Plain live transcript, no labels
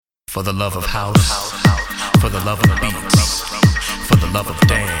For the love of house, for the love of beats, for the love of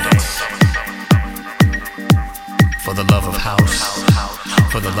dance. For the love of house,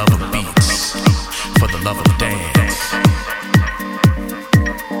 for the love of beats, for the love of dance.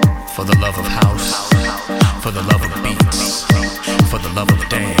 For the love of house, for the love of beats, for the love of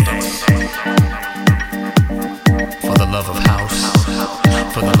dance. For the love of house,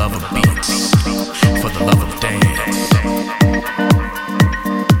 for the love of beats, for the love of dance.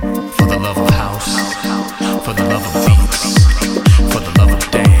 For the love of house, for the love of beats, for the love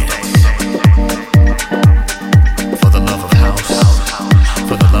of dance. For the love of house,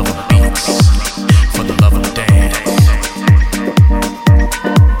 for the love of beats, for the love of dance.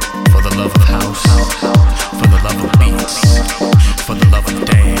 For the love of house, for the love of beats, for the love of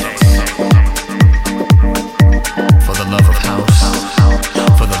dance. For the love of house,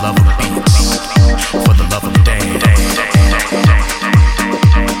 for the love of beats, for the love of dance.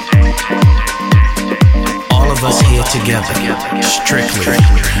 All of us here together, strictly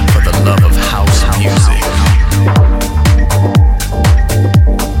for the love of house music.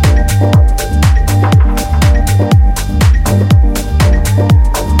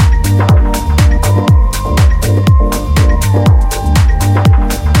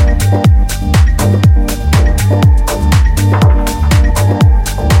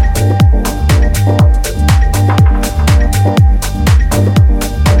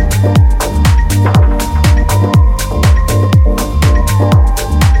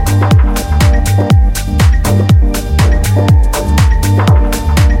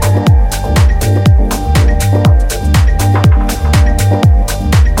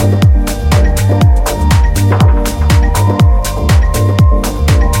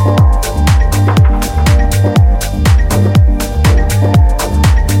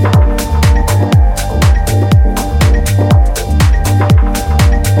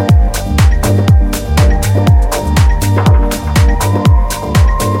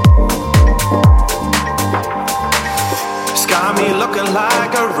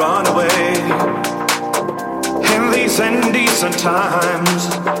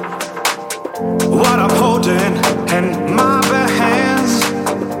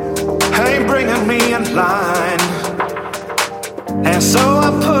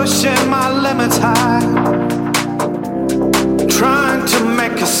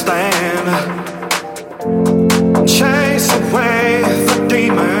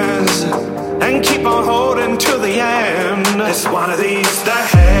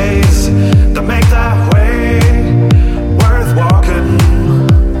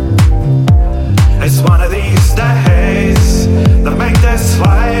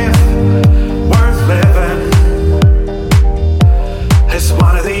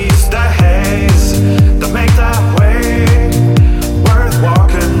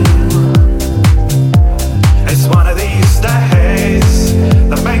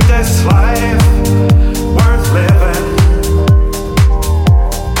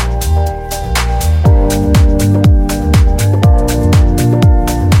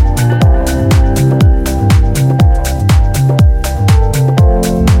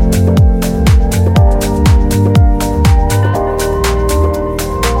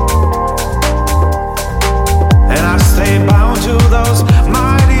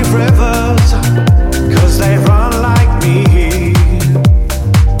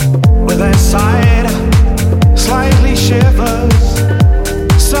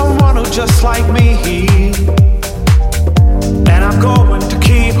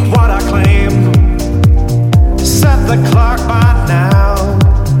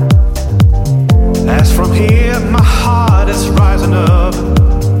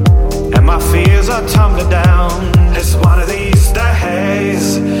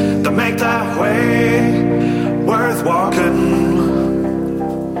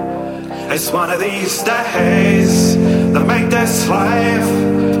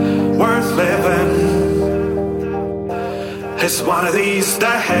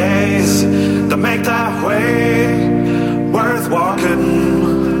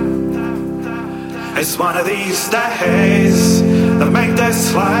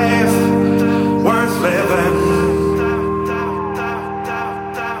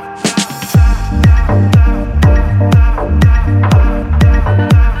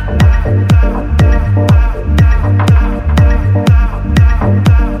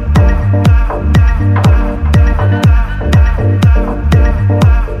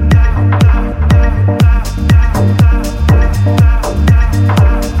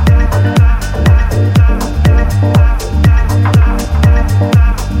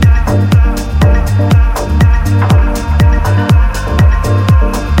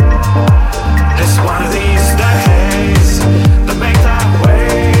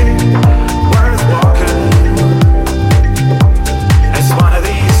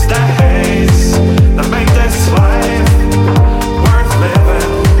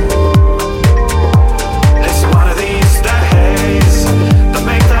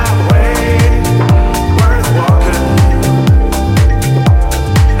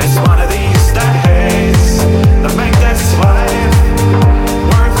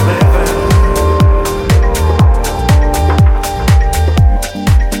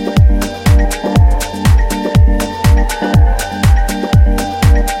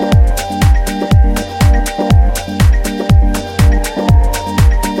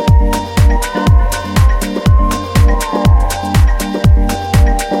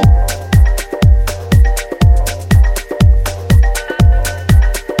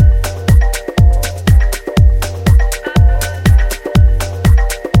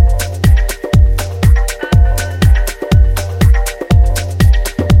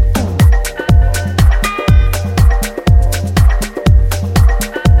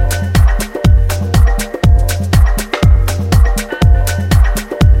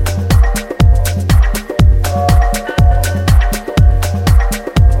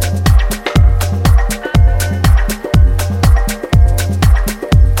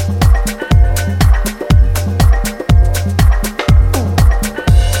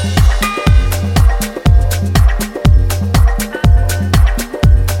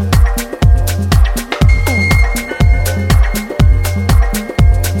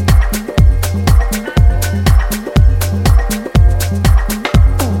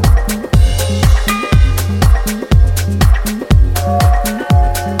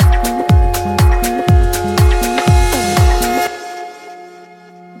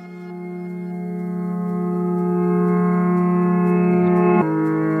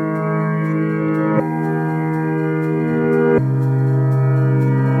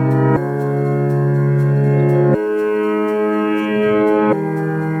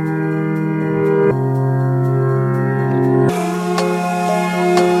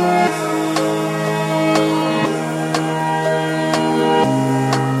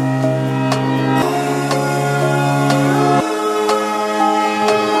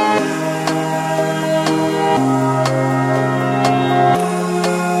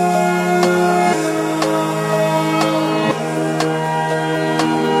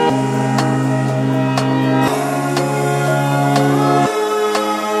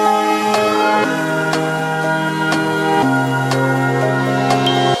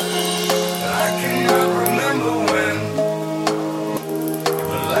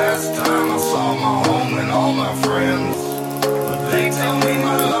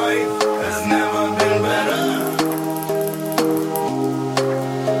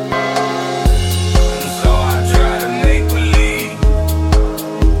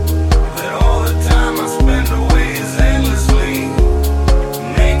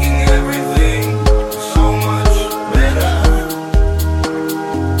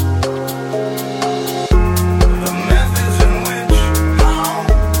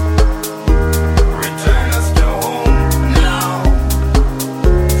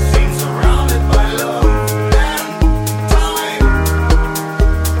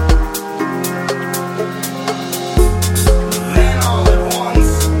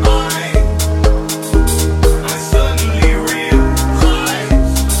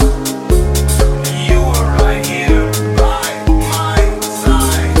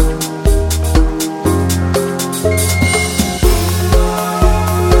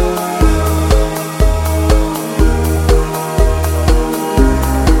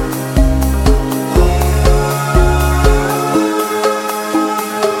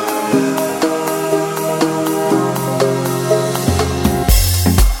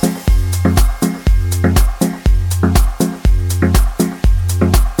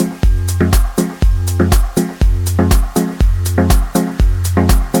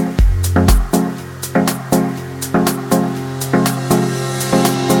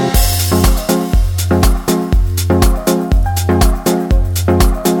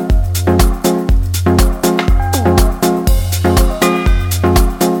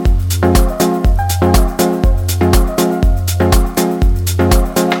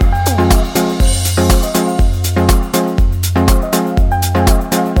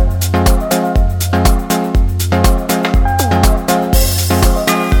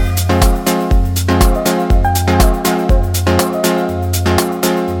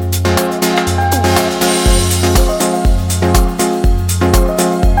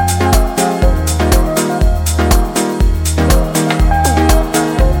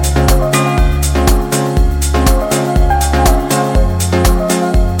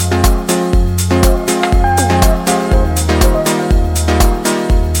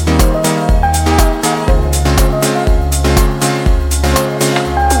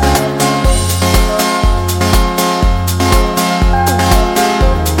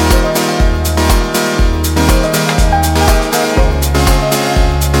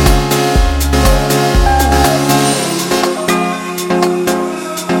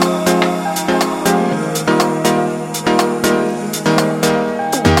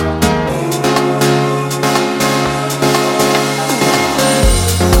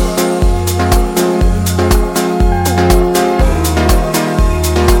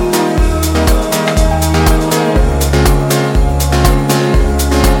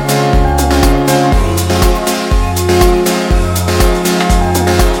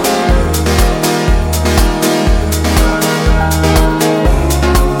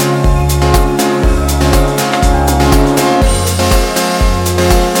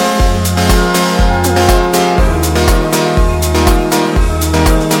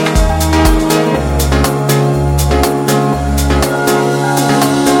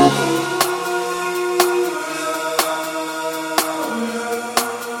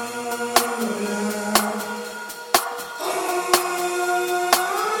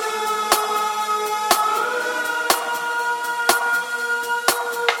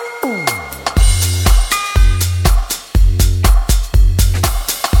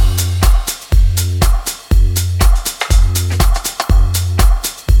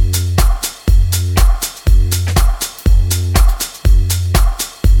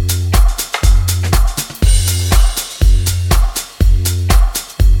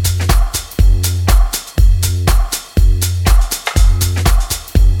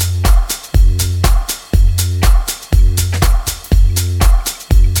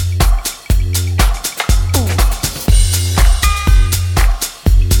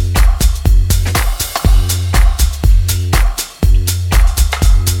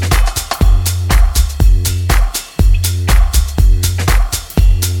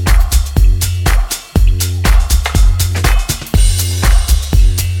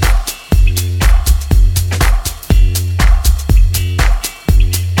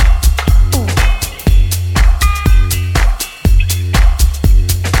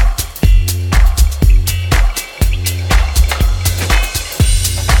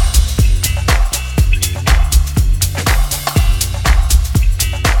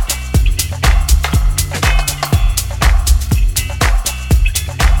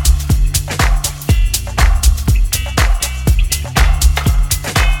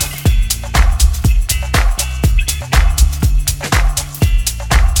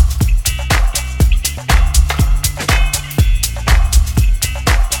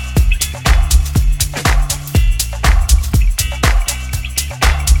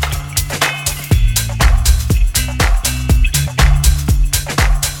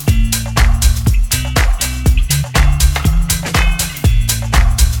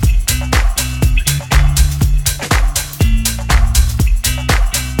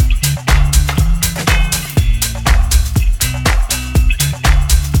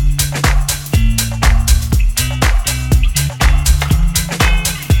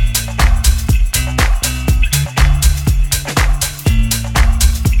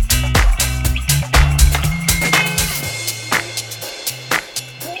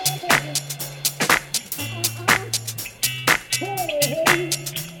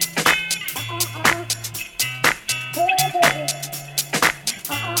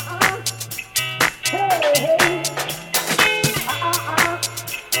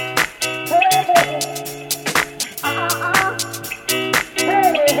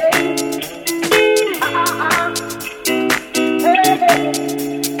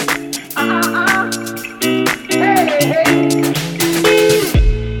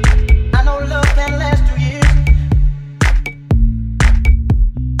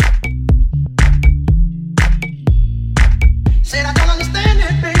 Said I don't understand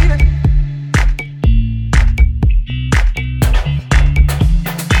it, baby.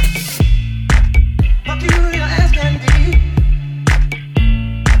 Peculiar as can be.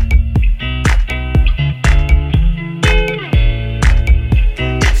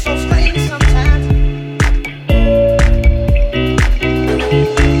 It's so strange sometimes.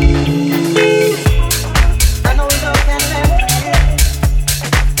 I know love can last for years.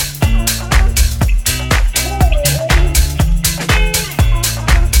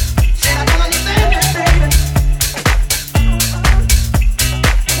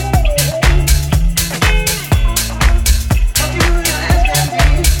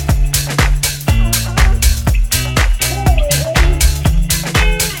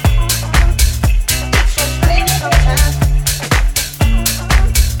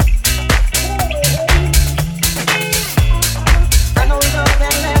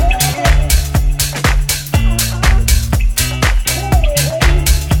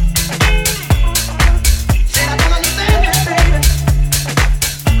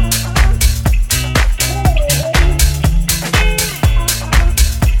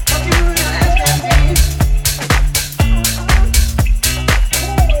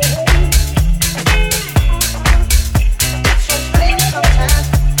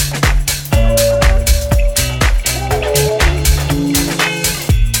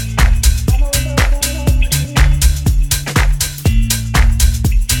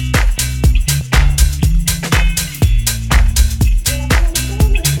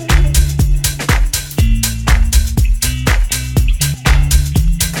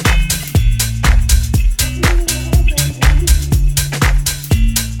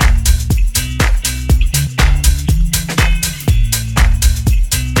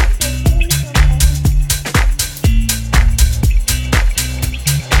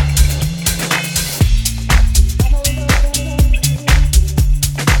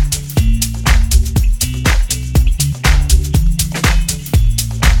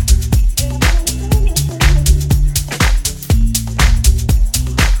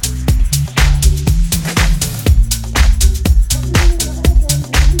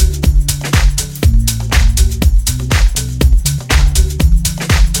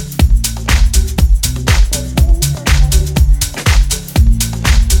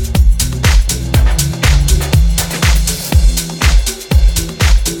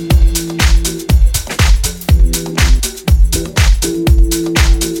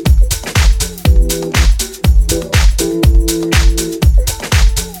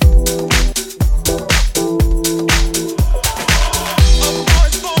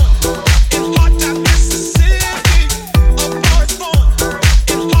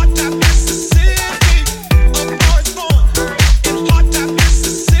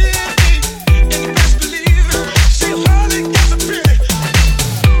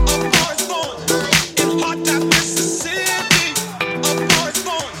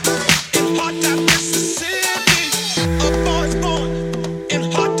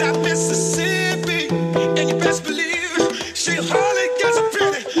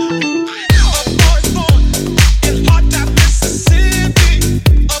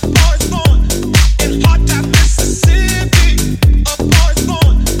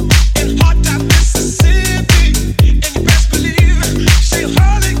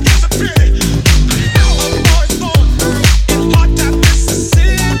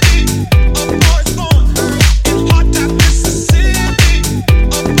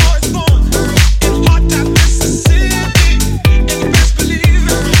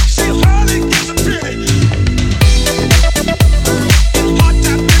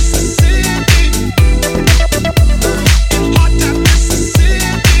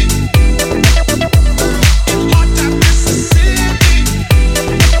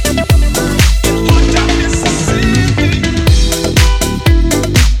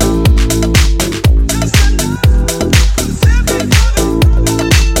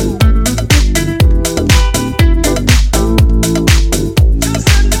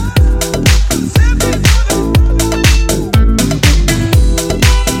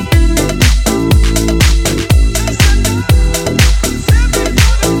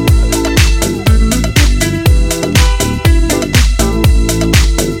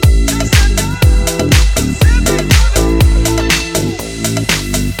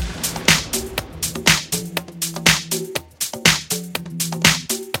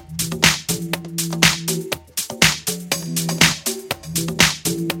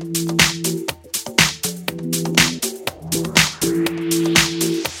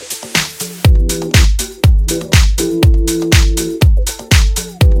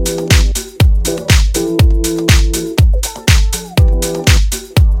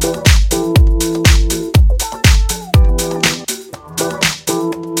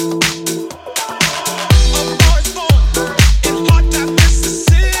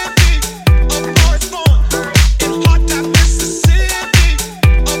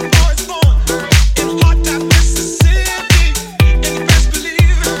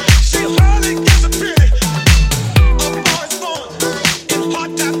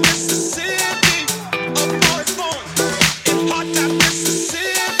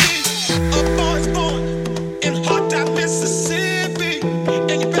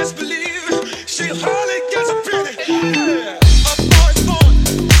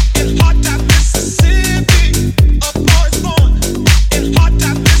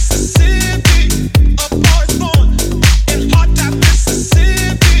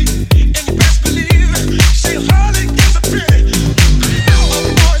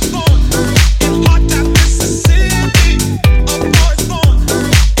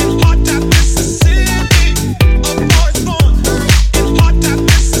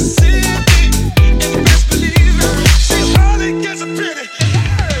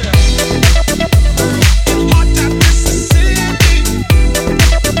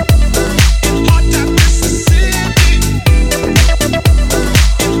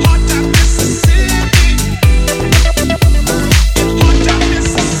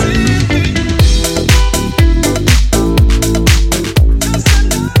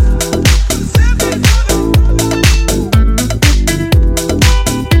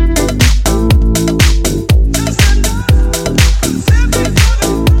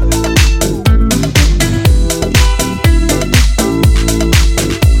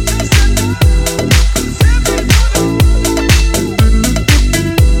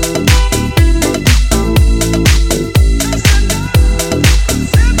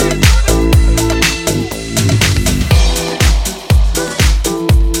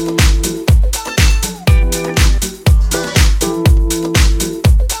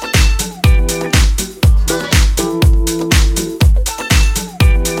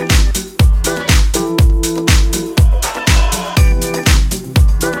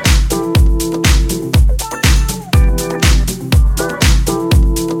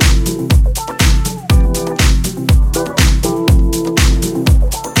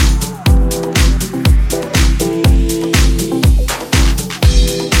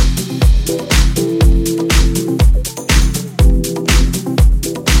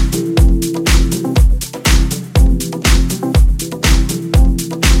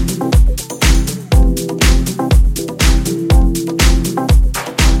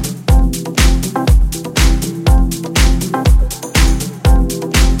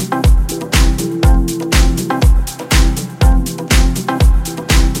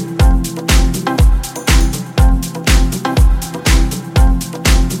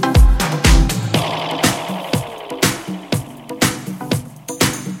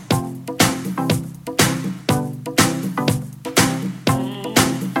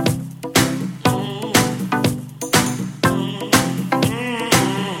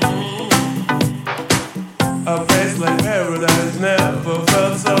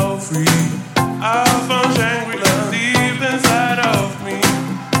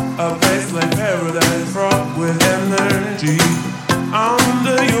 A place like paradise, fraught with energy. I'm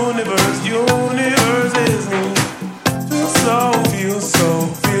the universe, universe is me.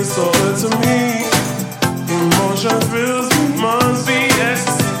 Feel so good to me. Emotion feels me, must be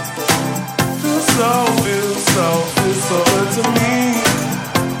ecstasy. Feel so good to me.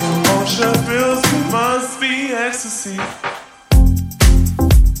 Emotion feels me, must be ecstasy.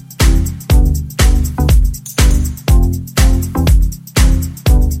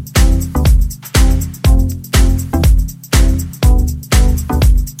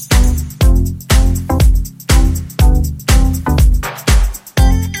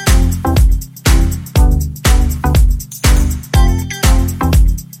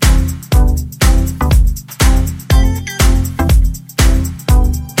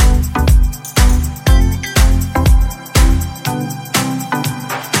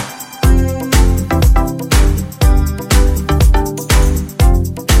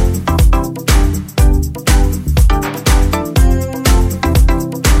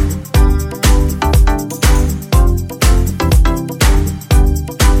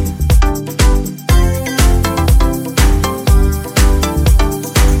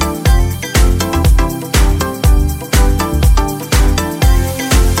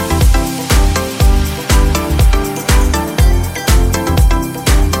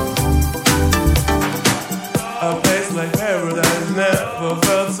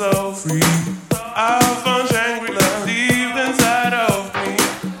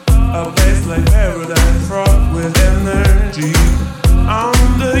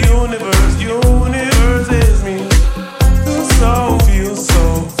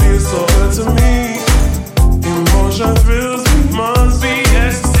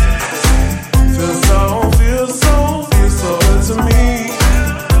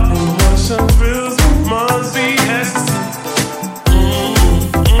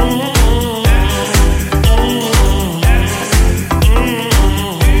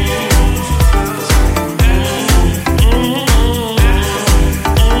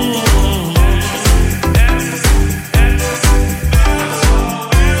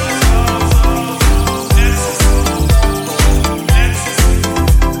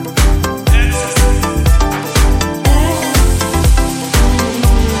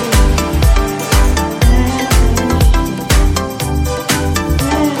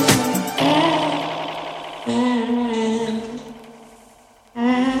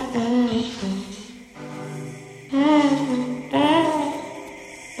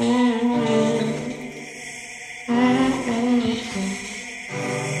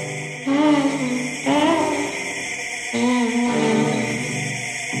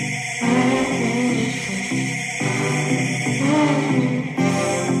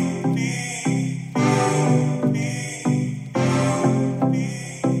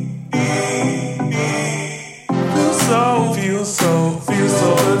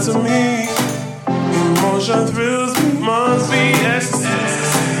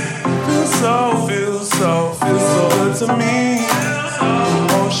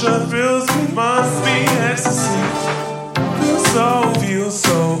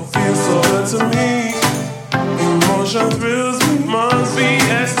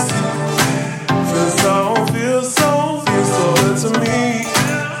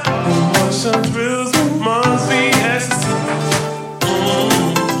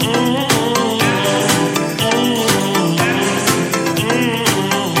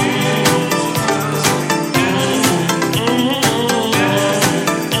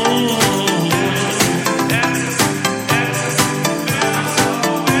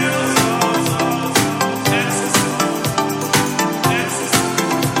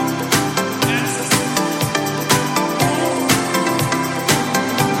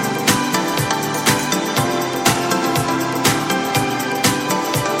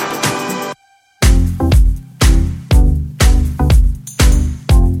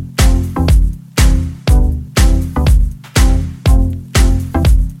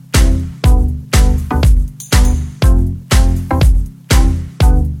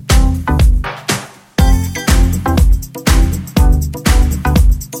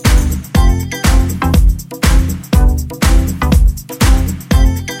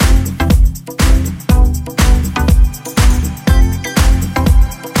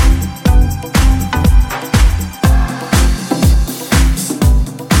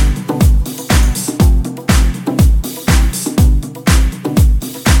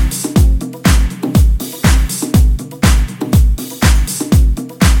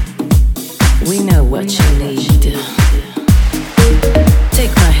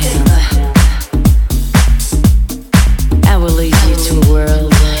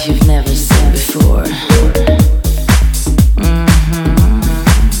 you've never seen before.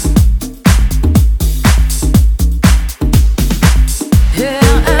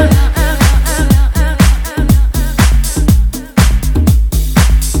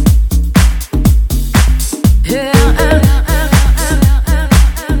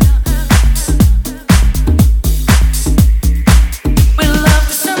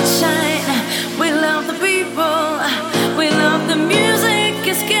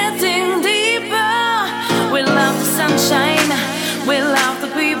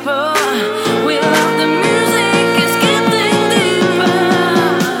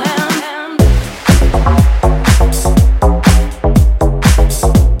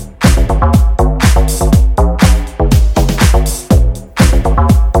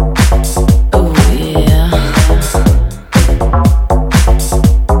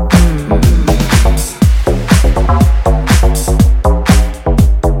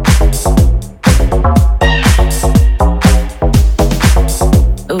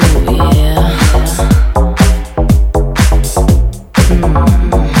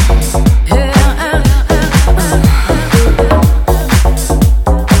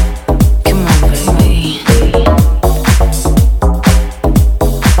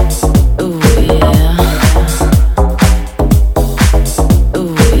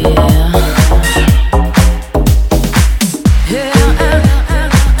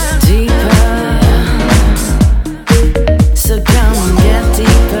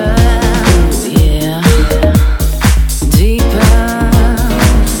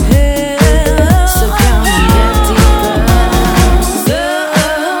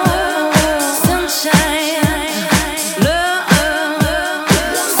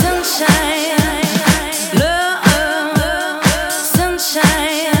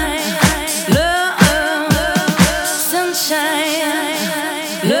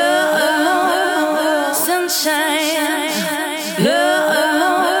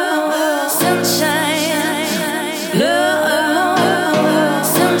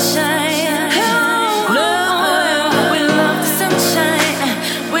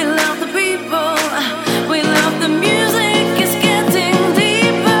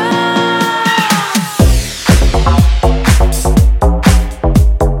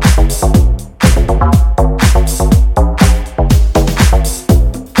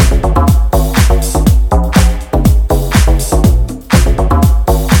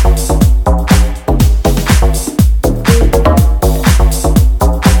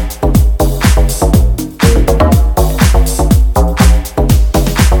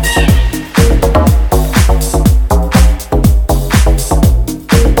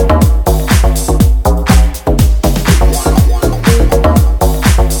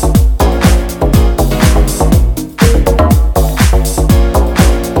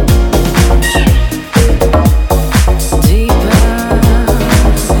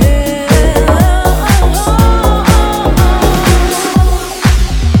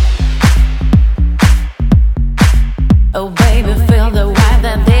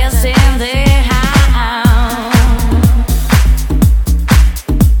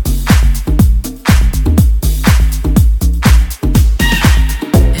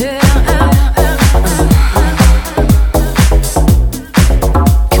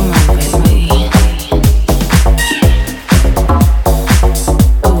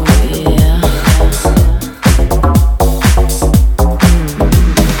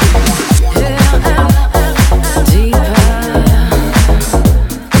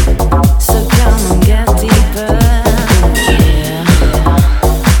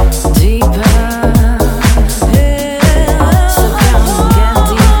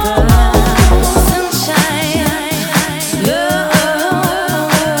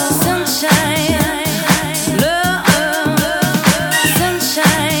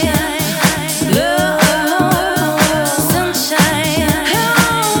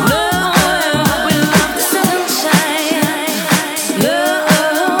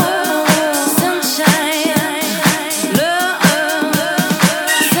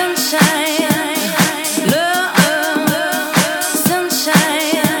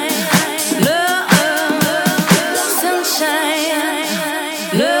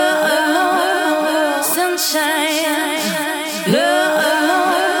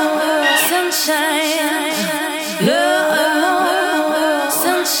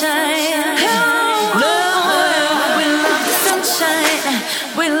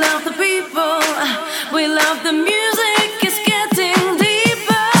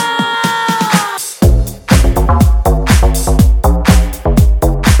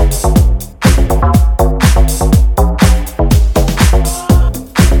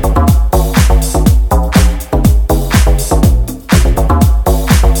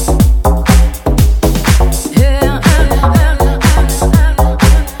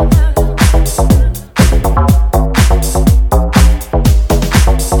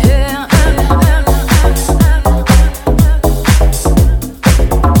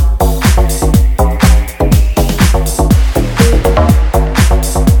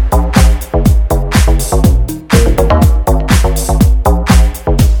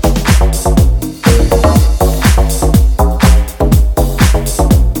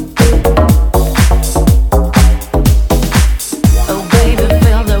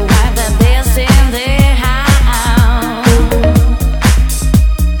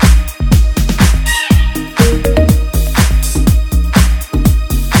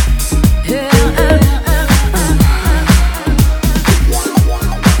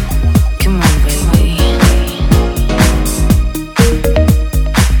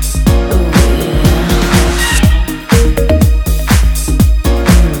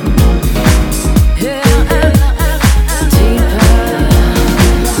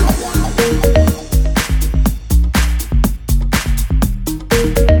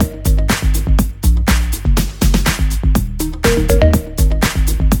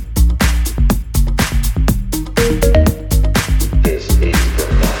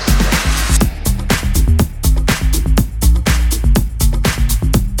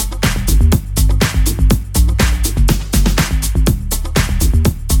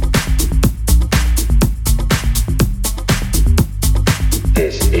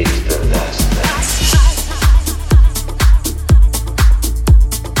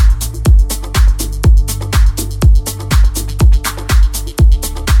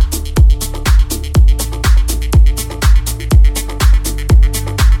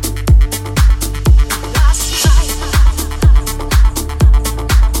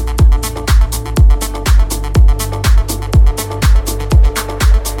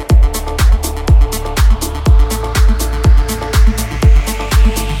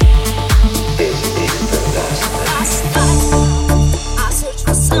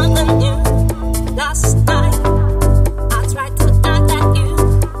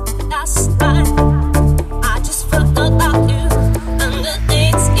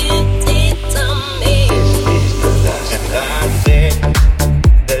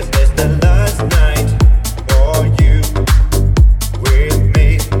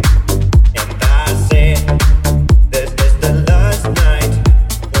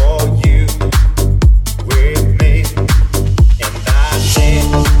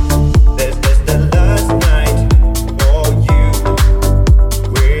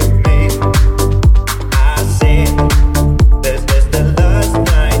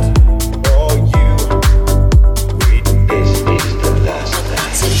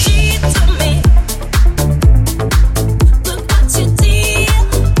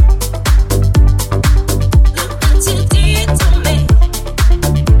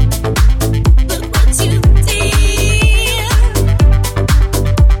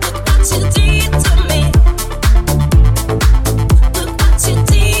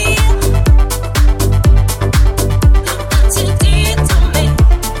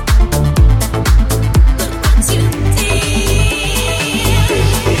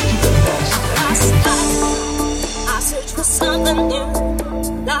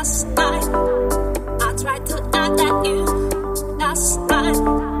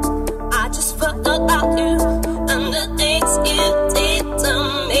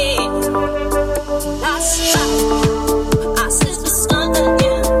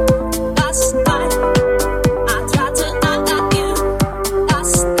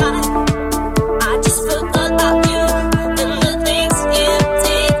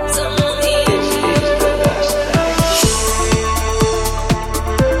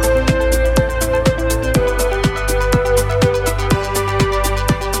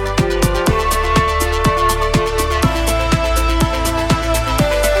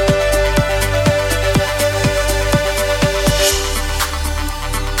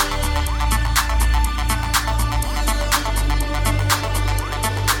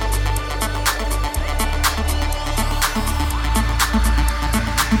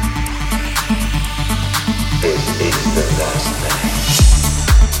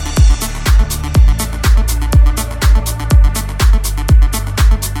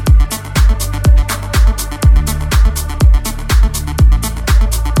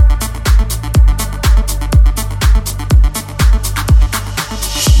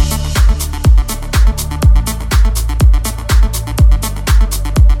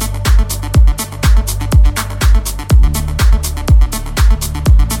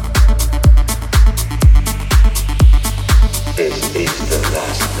 This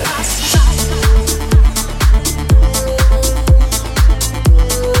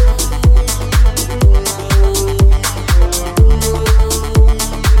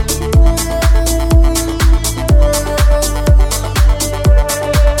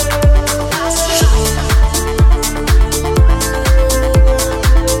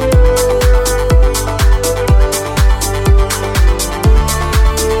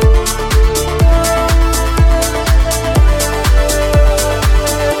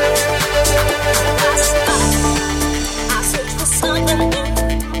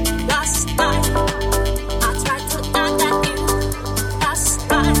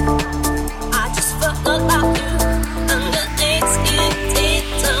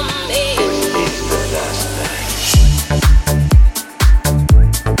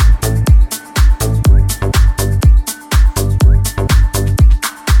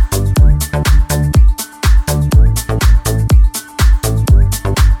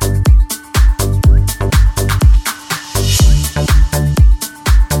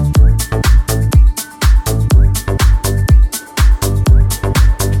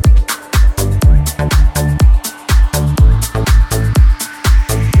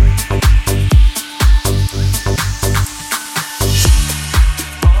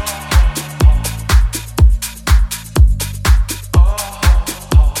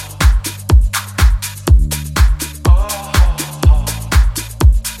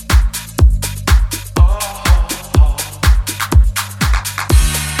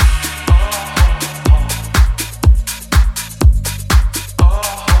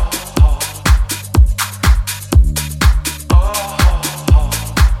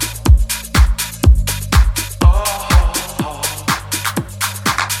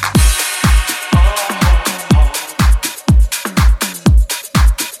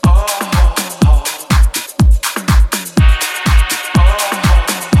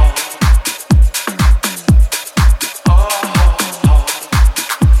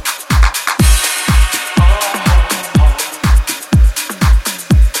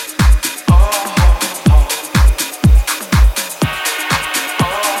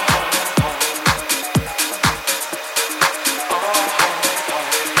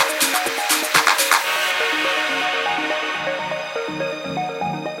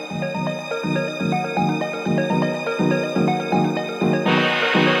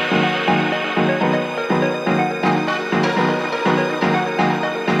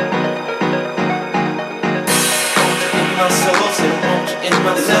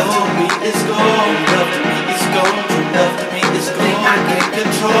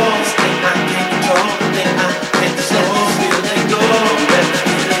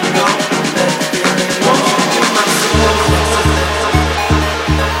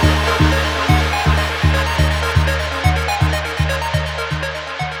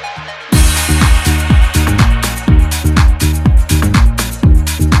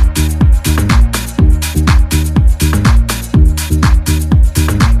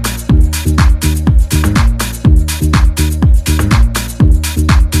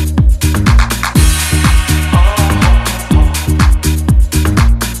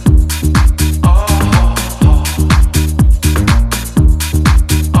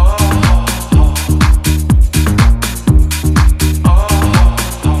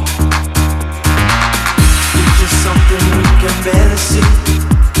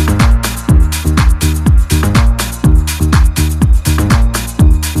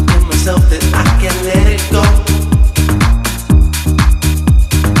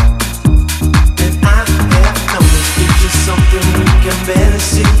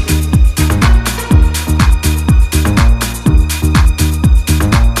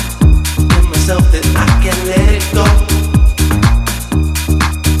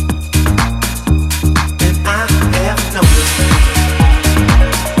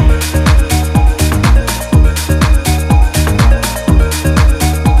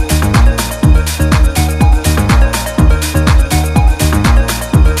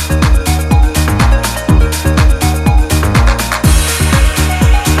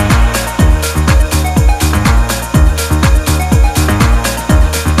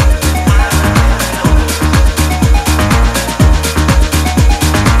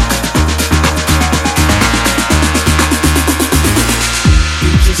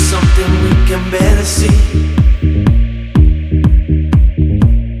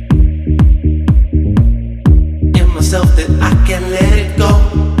myself that I can't let it go.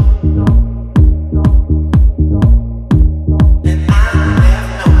 And I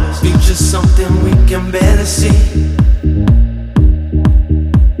have noticed future's something we can barely see.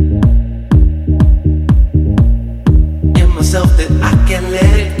 In myself that I can't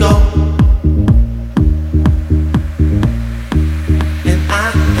let it go. And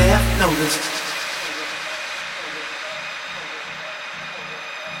I have noticed.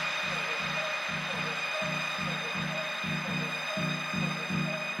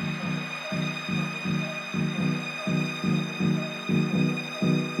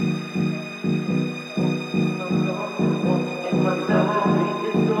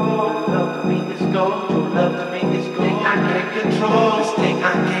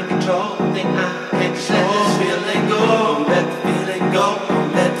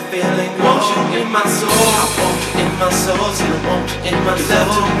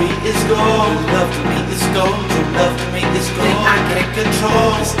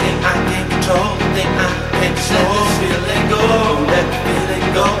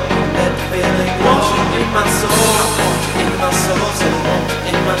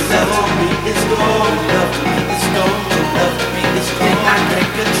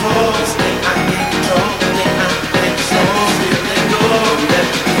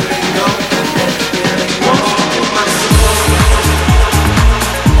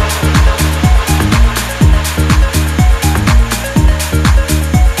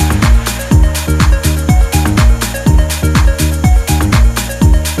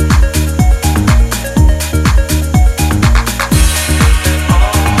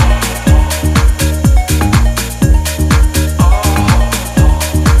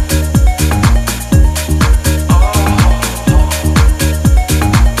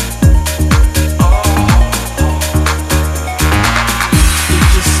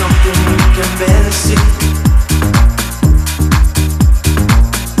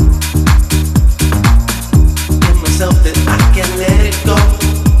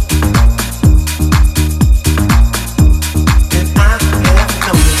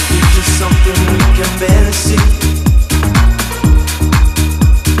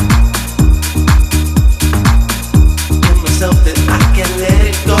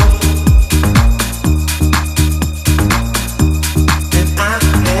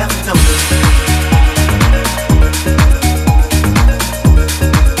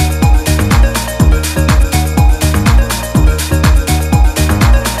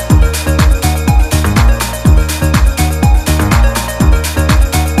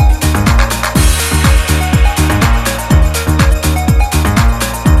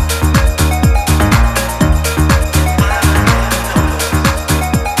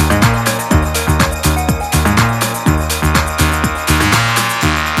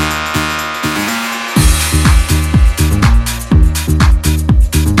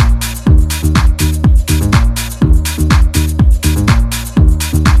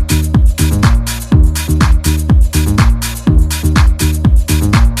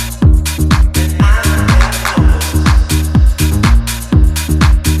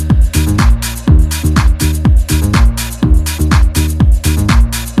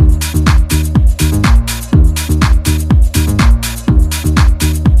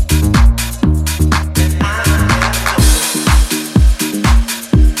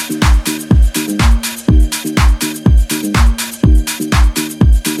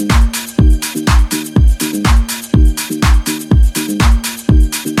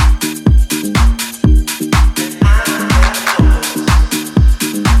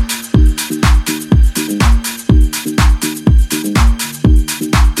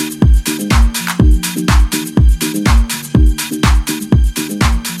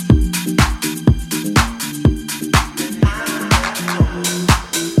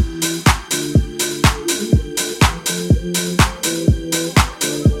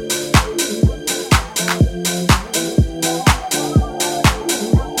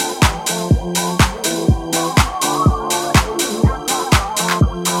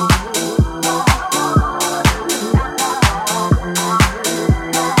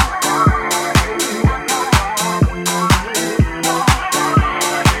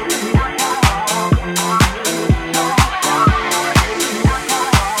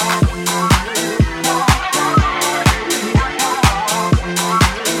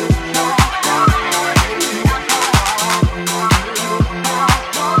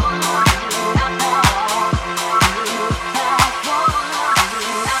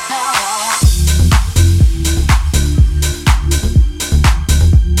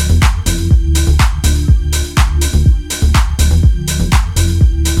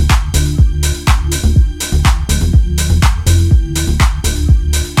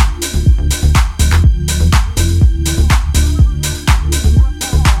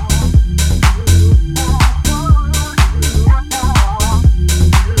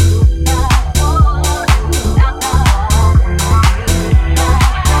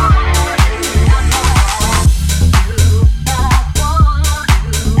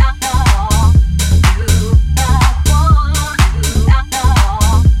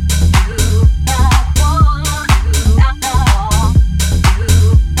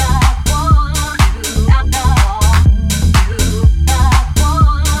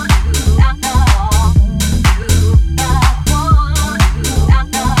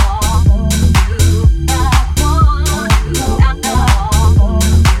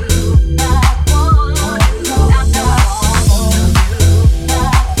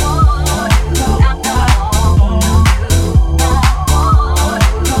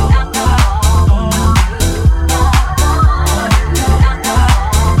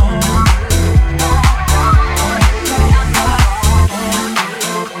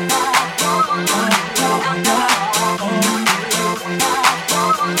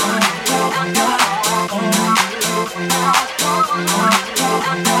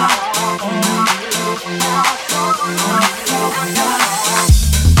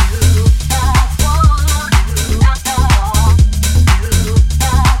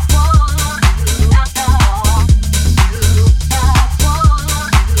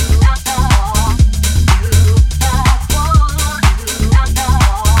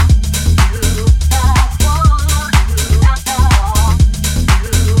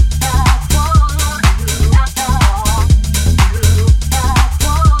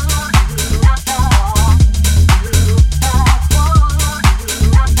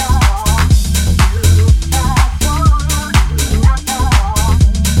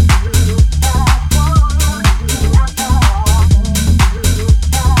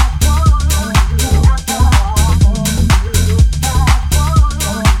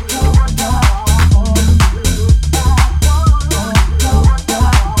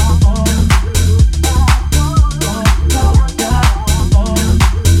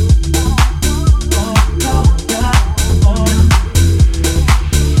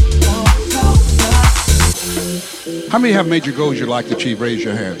 How many have major goals you'd like to achieve? Raise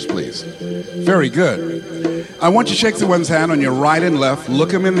your hands, please. Very good. I want you to shake someone's hand on your right and left, look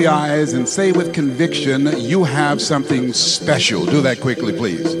them in the eyes, and say with conviction, you have something special. Do that quickly,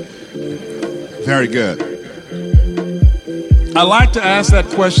 please. Very good. I like to ask that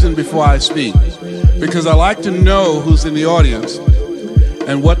question before I speak, because I like to know who's in the audience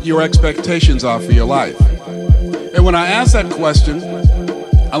and what your expectations are for your life. And when I ask that question,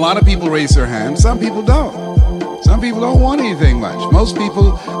 a lot of people raise their hands, some people don't. Some people don't want anything much. Most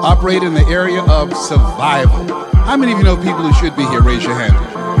people operate in the area of survival. How many of you know people who should be here? Raise your hand.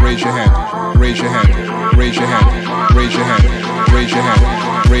 Raise your hand. Raise your hand. Raise your hand. Raise your hand. Raise your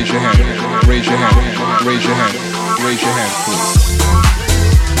hand. Raise your hand. Raise your hand. Raise your hand. Raise your hand, please.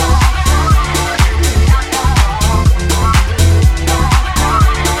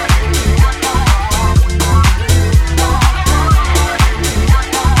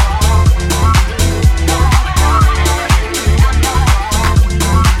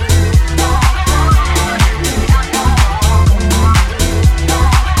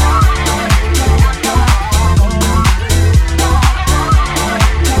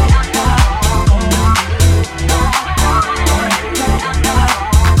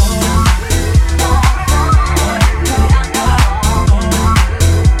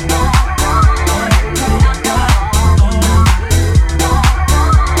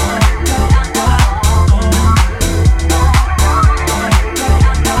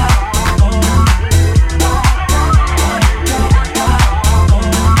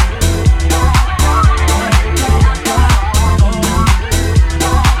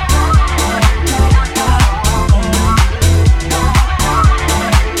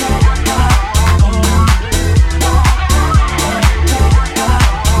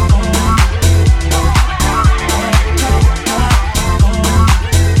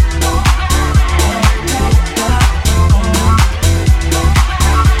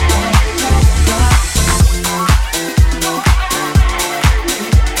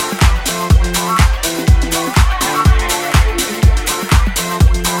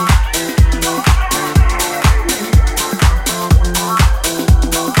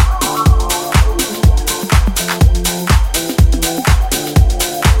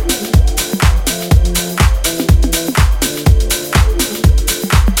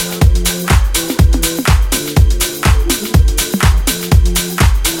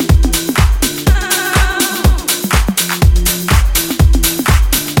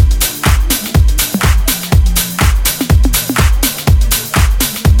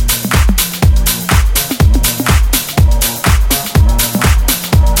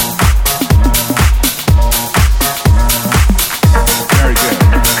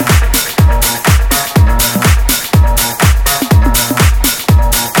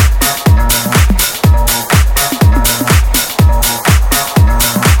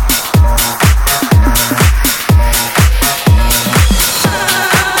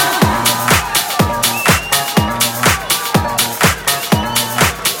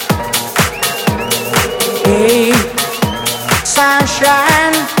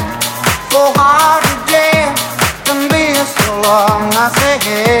 Sunshine, for hard today, can be so long, I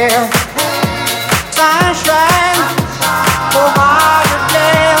say. Sunshine, for hard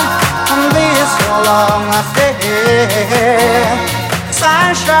today, can be so long, I say.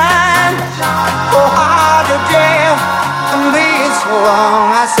 Sunshine, for hard today, can be so long,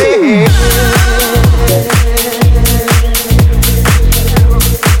 I say.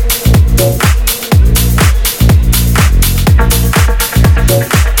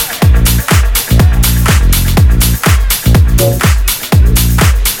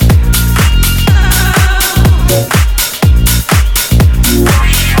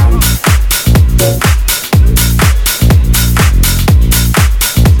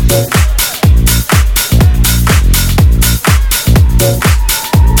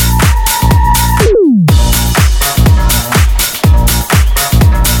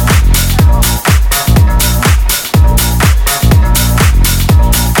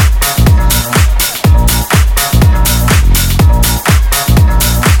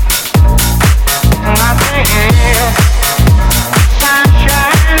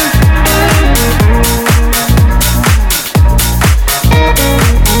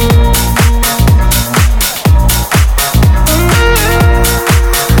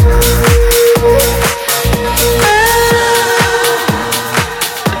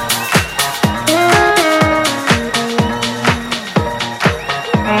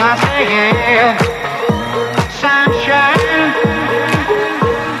 I say yeah. Sunshine.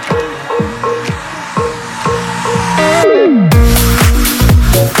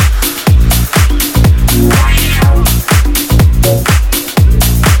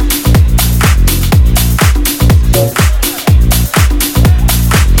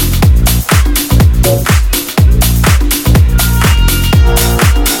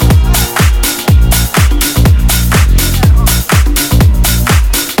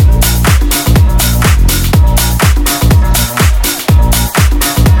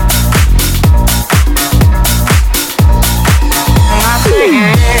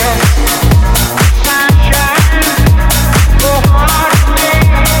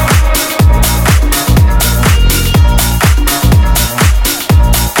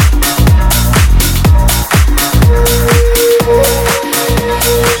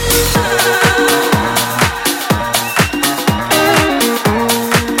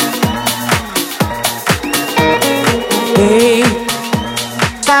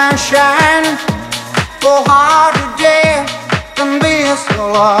 Sunshine, go hard today, can be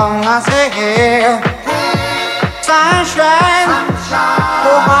so long. I say, sunshine,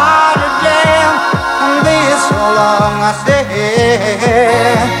 go hard today, can be so long. I say,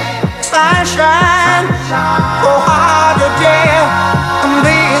 sunshine, go hard today, can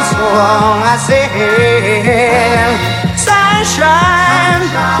be so long. I say, sunshine,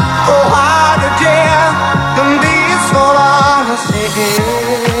 go hard today, can be so long. I say.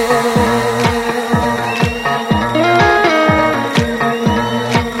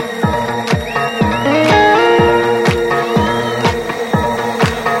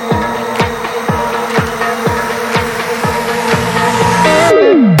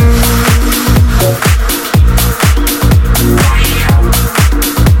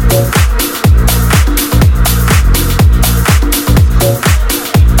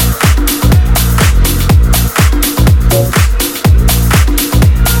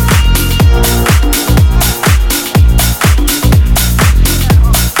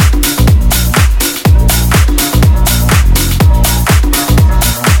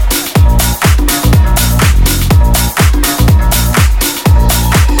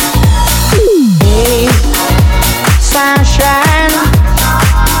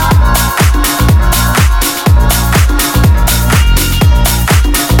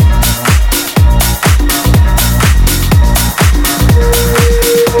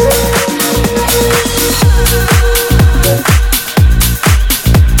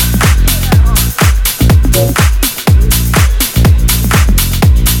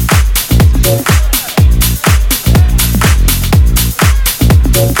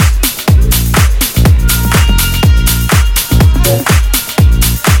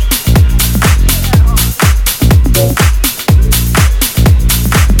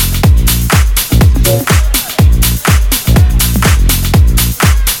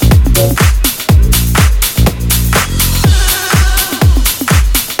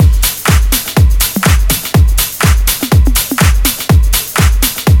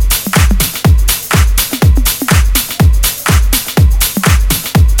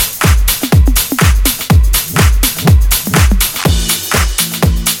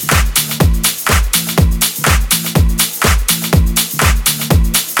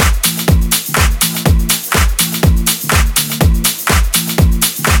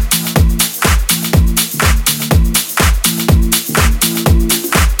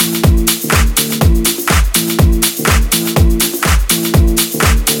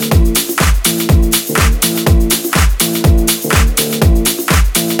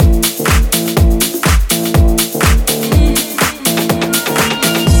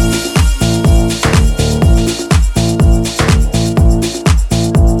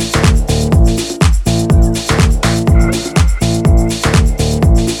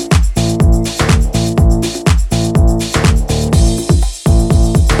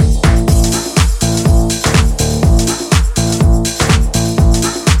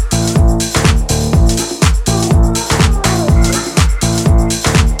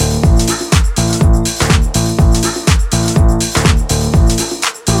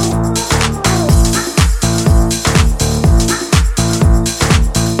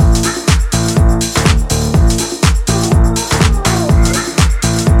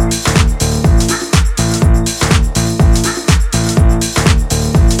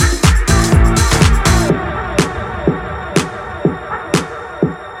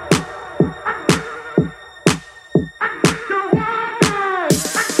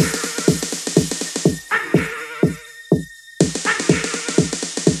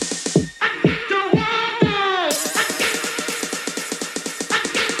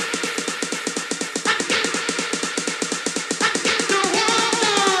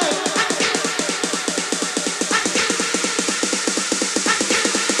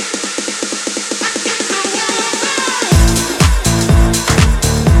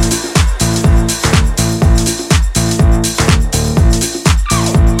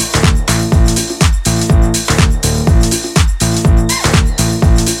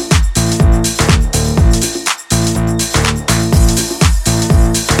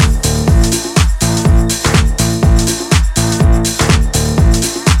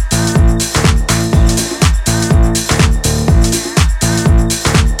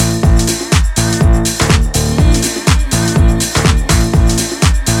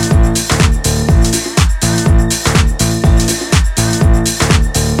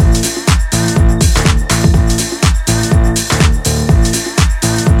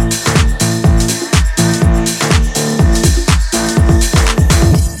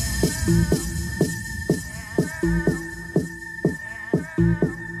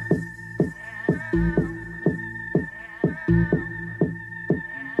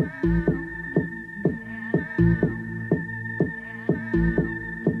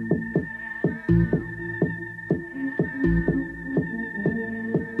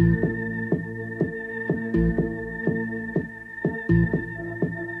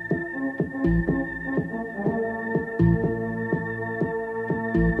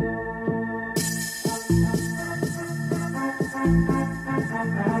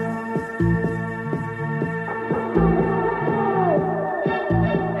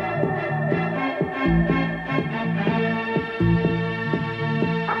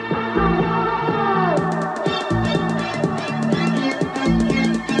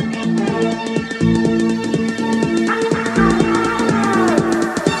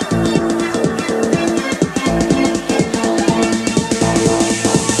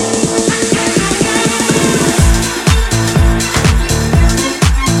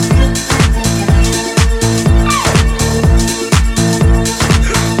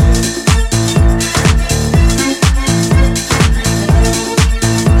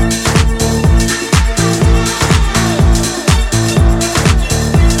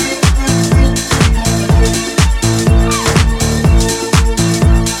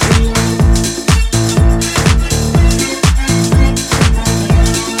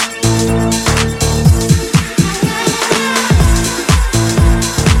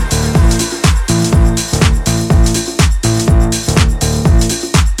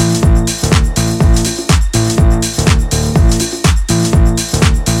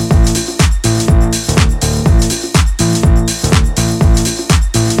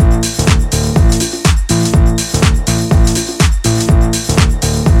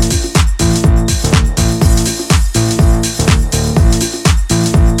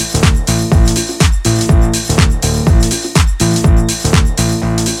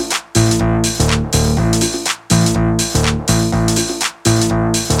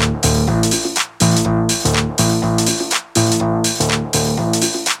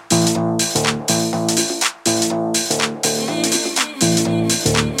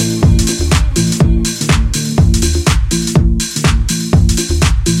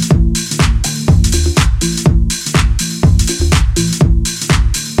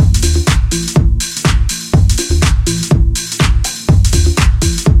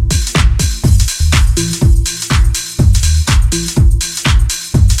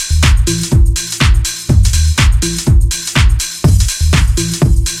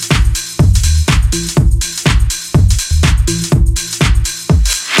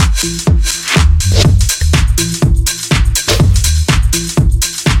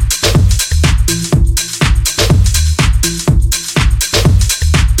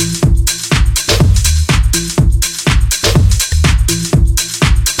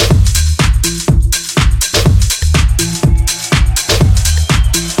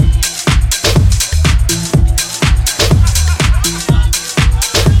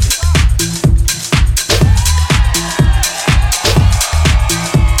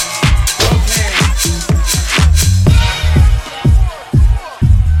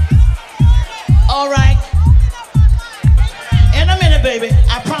 baby.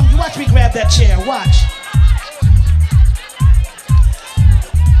 I promise you, watch me grab that chair. Watch.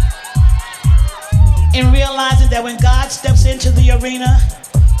 And realizing that when God steps into the arena,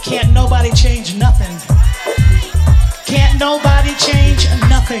 can't nobody change nothing. Can't nobody change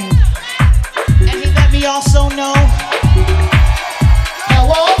nothing. And he let me also know,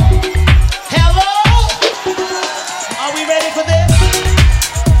 hello? Hello? Are we ready for this?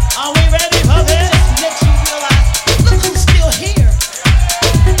 Are we ready for this? Makes you realize, look who's still here.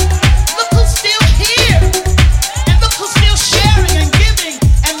 Look who's still here. And look who's still sharing and giving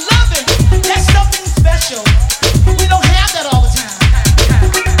and loving. That's something special. We don't have that all the time.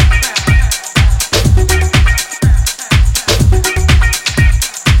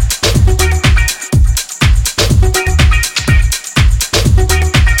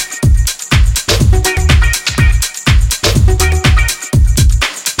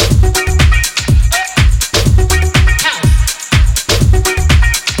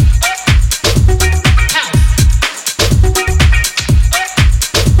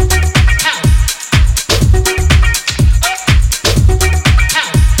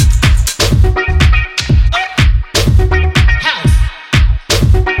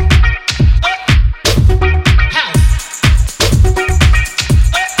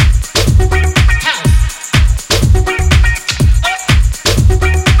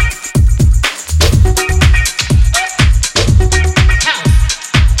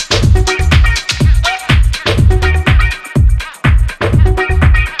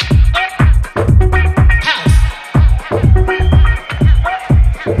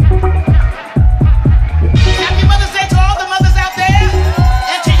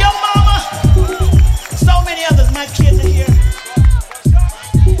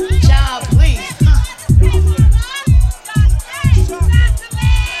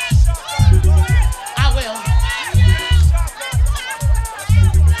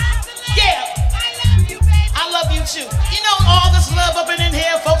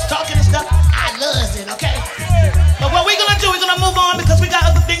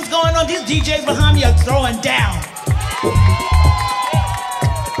 DJs behind me are throwing down.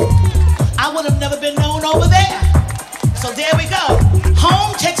 I would have never been known over there. So there we go.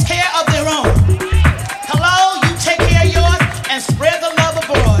 Home takes care of their own. Hello, you take care of yours and spread the love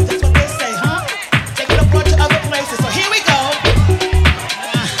abroad. That's what they say, huh? Take it abroad to other places. So here we go.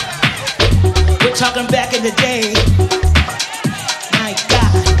 We're talking back in the day. My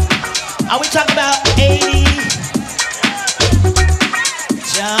God. Are we talking about 80?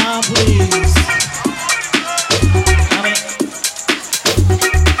 John, please. I mean,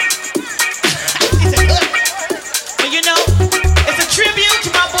 he said, look. Well, you know, it's a tribute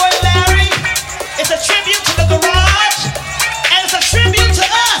to my boy Larry. It's a tribute to the garage. And it's a tribute to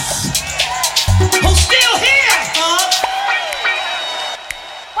us who's still here.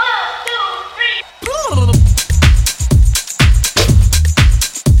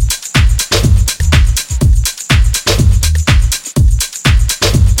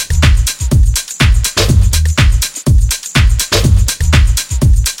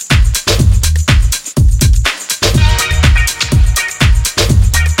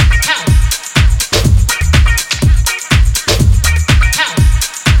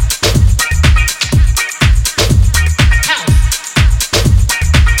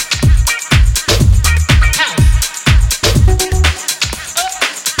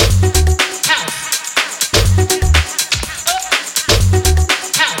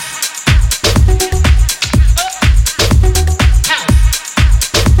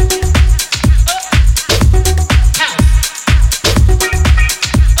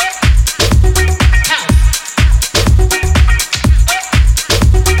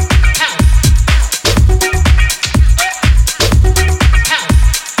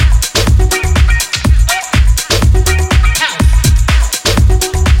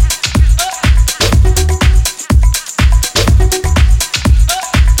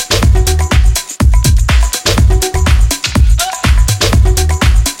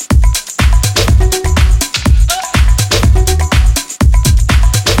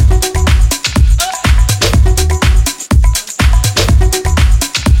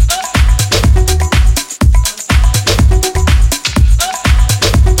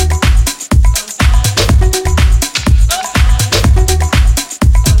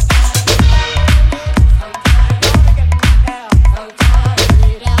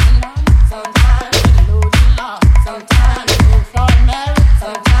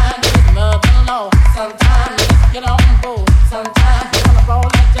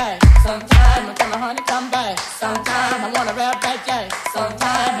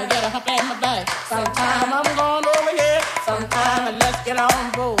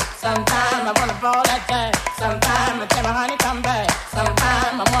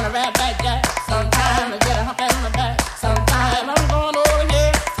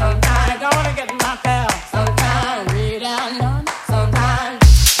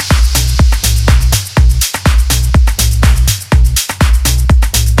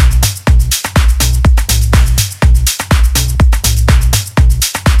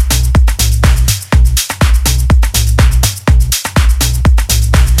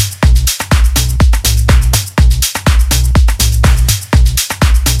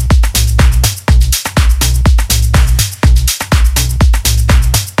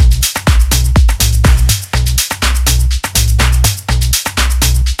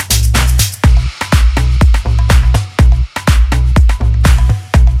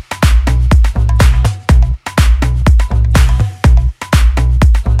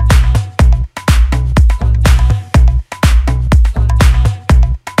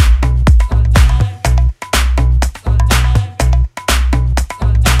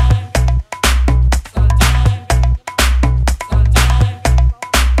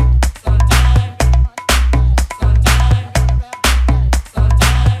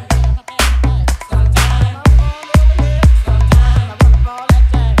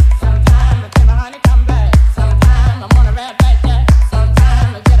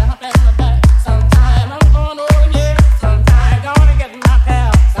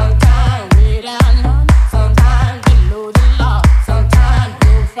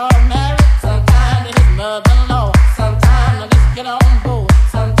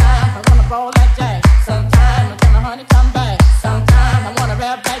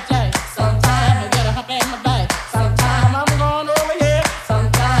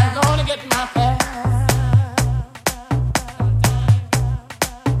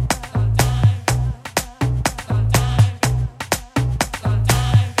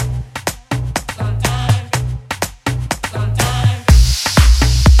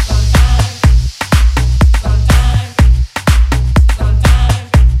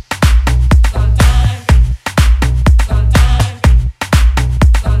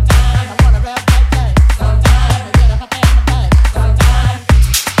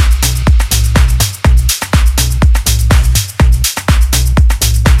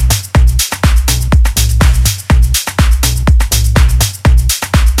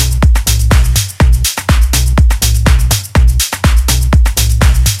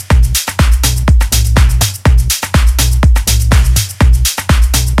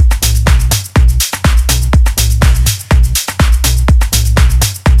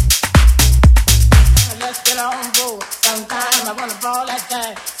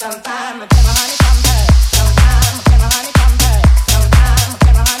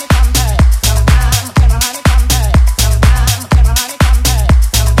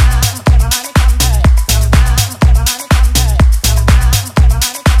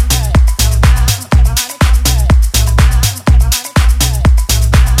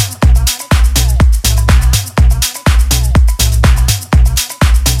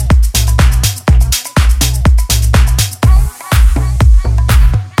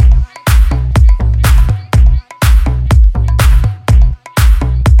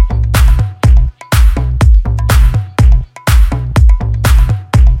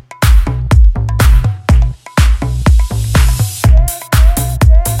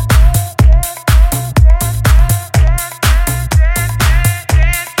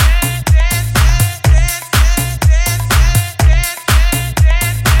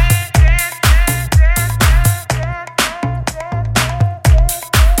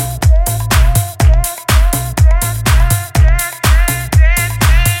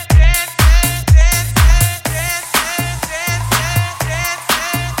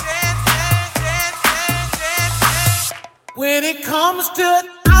 When it comes to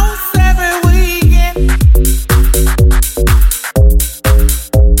house every weekend,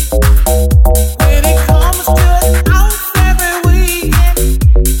 when it comes to house every weekend,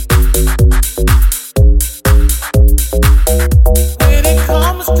 when it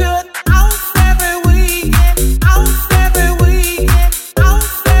comes to house every weekend, house every weekend,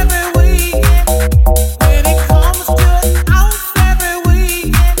 house every weekend, when it comes to house every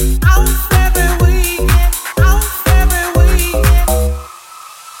weekend, house every weekend, house every weekend.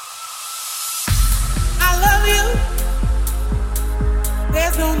 I love you.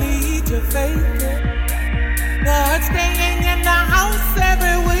 There's no need to fake it. But staying in the house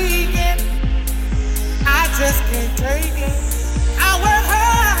every weekend, I just can't take it. I work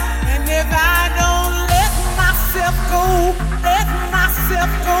hard, and if I don't let myself go, let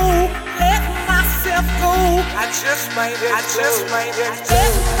myself go, let myself go, I just might let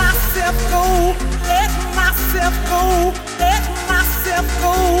myself go, let myself go, let myself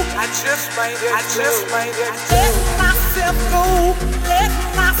go, I just might let myself go, let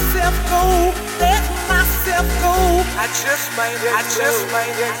myself go, let myself go, I just might let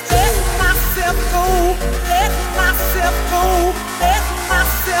myself go, let myself go, let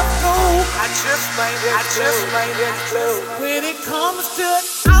myself go, I just might go. When it comes to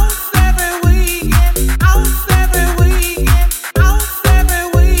house every weekend, house every weekend, house every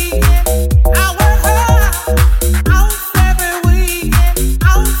weekend, I work hard. House every weekend,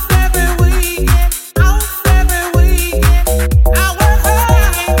 house every weekend, house every weekend, I work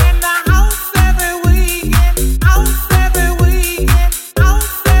hard. In the house every weekend, house every weekend,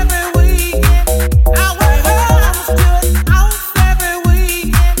 house every weekend, I work hard. House every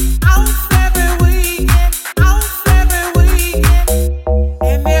weekend, house every weekend, house every weekend,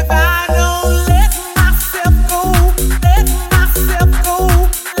 and if I don't let myself go, let myself go,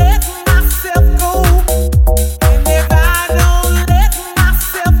 let myself go, and if I don't let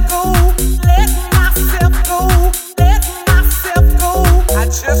myself go, let myself go, let myself go, I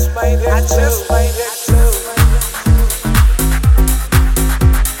just might let go.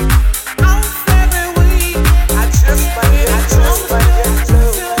 House every week, I just might let go.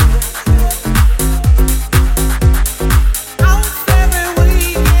 House every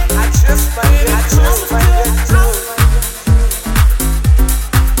week, I just might let go.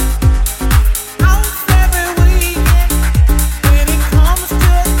 House every week, when it comes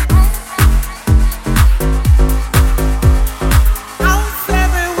to house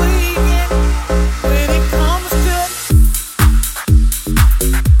every weekend, when it comes to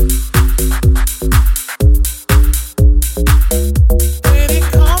when it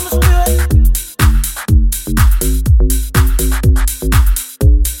comes to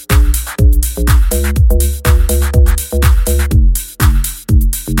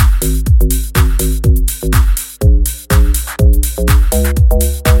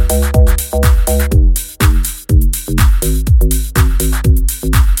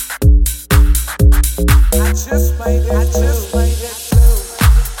I just might let go.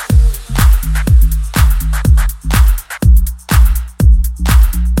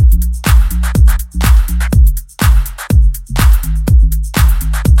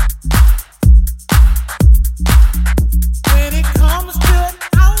 When it comes to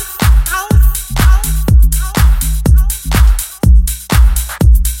house,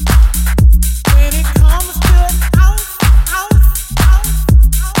 when it comes to house,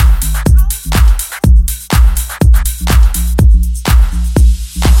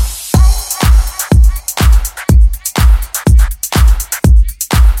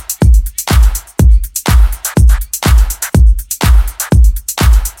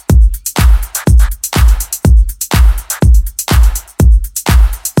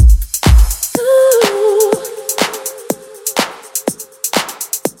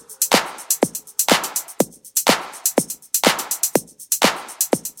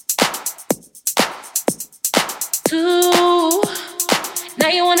 Now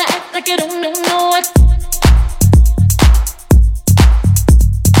you wanna act like you don't know what.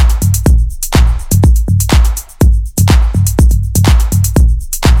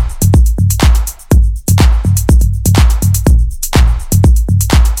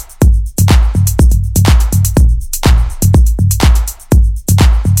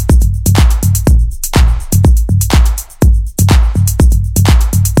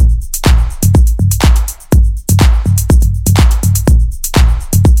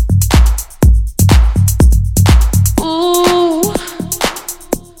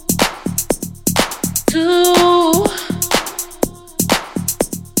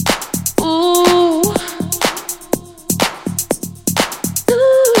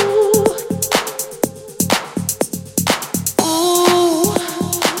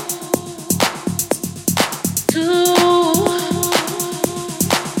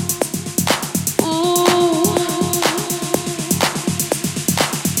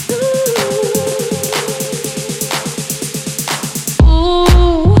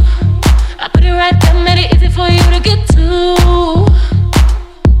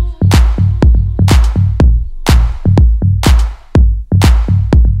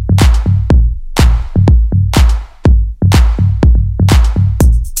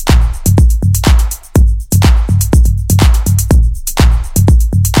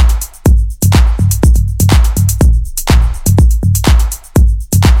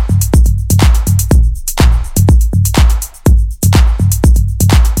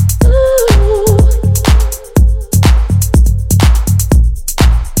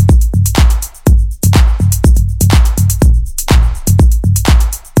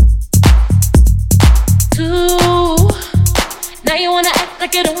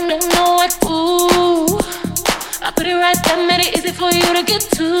 like you don't know what. Ooh, I put it right there, made it easy for you to get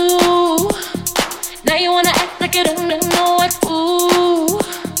to. Now you wanna act like you don't know what. Ooh,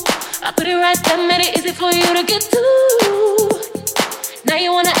 I put it right there, made it easy for you to get to. Now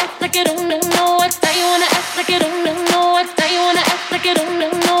you wanna act like you don't know what. Now you wanna act like you don't know what. Now you wanna act like you don't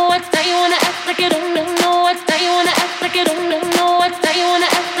know what. Now you wanna act like you don't know what. Now you wanna act like you don't know what. Now you wanna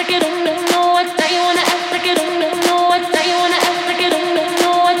act like you don't know what. Now you wanna act like you don't know what. Now you wanna act like you don't know what. Now you wanna act like you don't know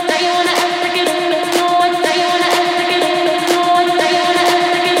what. Now you wanna act like you don't know what. Now you wanna act like you don't know what. Now you wanna act like you don't know what. Now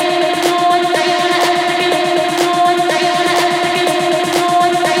you wanna act like you don't know what. Now you wanna act like you don't know what. Now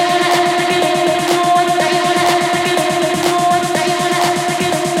you wanna act like you don't know what. Now you wanna act like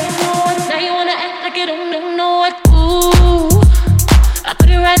you don't know what. Now you wanna act like you don't know what. Ooh, I put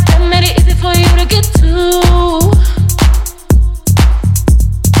it right there, made it easy for you to get to.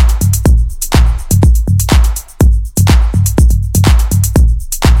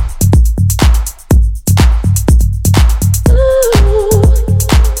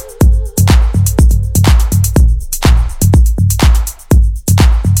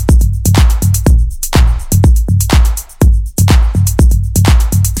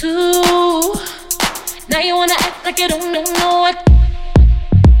 Now you wanna act like you don't know